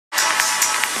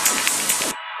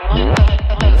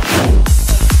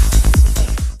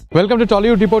Welcome to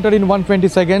Tollywood reporter in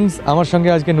 120 seconds. আমার সঙ্গে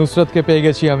আজকে নুসরাতকে পেয়ে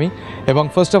গেছি আমি, এবং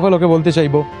ফার্স্ট অফ অল ওকে বলতে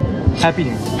চাইবো happy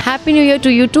new year. Happy new year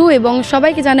to you two, এবং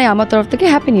সবাইকে জানাই আমার তরফ থেকে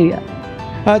হ্যাপি নিউ ইয়ার।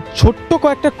 ছোট্ট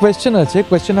কয়েকটা কোয়েশ্চেন আছে,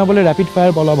 কোয়েশ্চেন না বলে র্যাপিড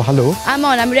ফায়ার বলা ভালো। I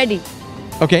am ready.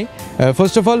 Okay,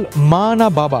 first of all, মা না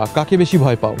বাবা, কাকে বেশি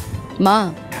ভয় পাও? মা।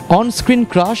 On screen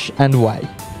crush and Y?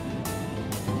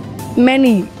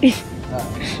 Many,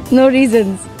 no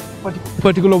reasons.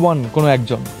 Particular one, কোনো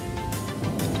একজন?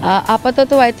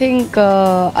 আপাতত I think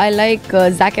I like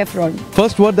Jack Efron.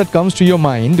 First word that comes to your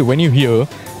mind when you hear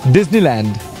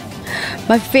Disneyland?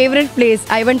 My favourite place,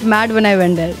 I went mad when I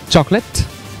went there. Chocolate?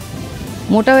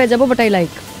 মোটা হয়ে যাবো, but I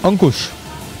like. Ankush?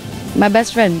 My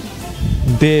best friend.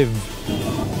 Dev?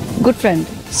 Good friend.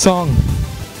 Song?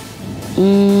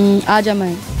 আজ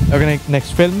আমায়। ওকে,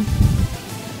 next film?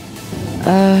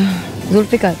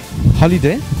 Zulfikar.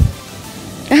 Holiday?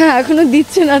 হ্যাঁ, এখনো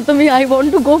দিচ্ছে না তুমি। I want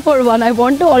to go for one, I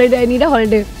want to holiday, I need a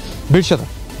holiday. বিরসাদা?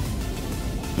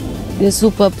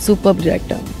 Super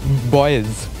director. Boys?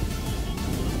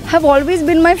 Have always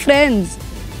been my friends.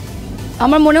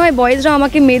 আমার মনে হয় বয়েজরা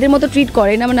আমাকে মেয়েদের মতো ট্রিট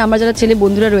করে না, মানে আমার যারা ছেলে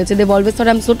বন্ধুরা রয়েছে, they always thought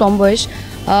I am so Tom বয়েস,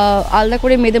 আলাদা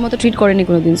করে মেয়েদের মতো ট্রিট করেনি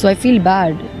কোনোদিন। So I feel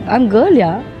bad. I am girl,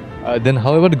 yeah. Then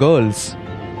how about girls?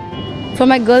 For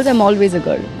my girls I am always a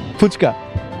girl. Fuchka?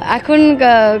 এখন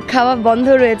খাওয়া বন্ধ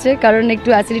রয়েছে কারণ একটু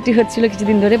অ্যাসিডিটি হচ্ছিল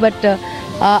কিছুদিন ধরে, but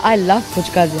I love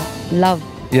fuchka. Love.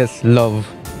 Yes, love.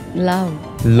 Love.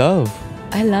 Love?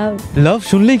 I love. লাভ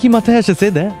শুনলেই কি মাথায় আসে? সে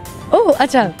দে। ও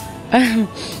আচ্ছা,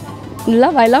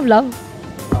 লাভ, I love love.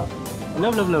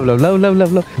 Love love love love love love love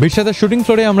love. বিরসাদার shooting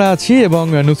ফ্লোরে আমরা আছি, এবং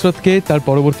নুসরাতকে তার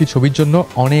পরবর্তী ছবির জন্য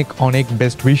অনেক অনেক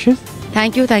best wishes.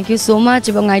 Thank you so much,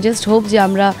 এবং আই জাস্ট হোপ যে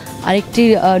আমরা আরেকটি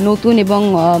নতুন এবং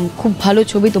খুব ভালো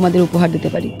ছবি তোমাদের উপহার দিতে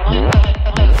পারি।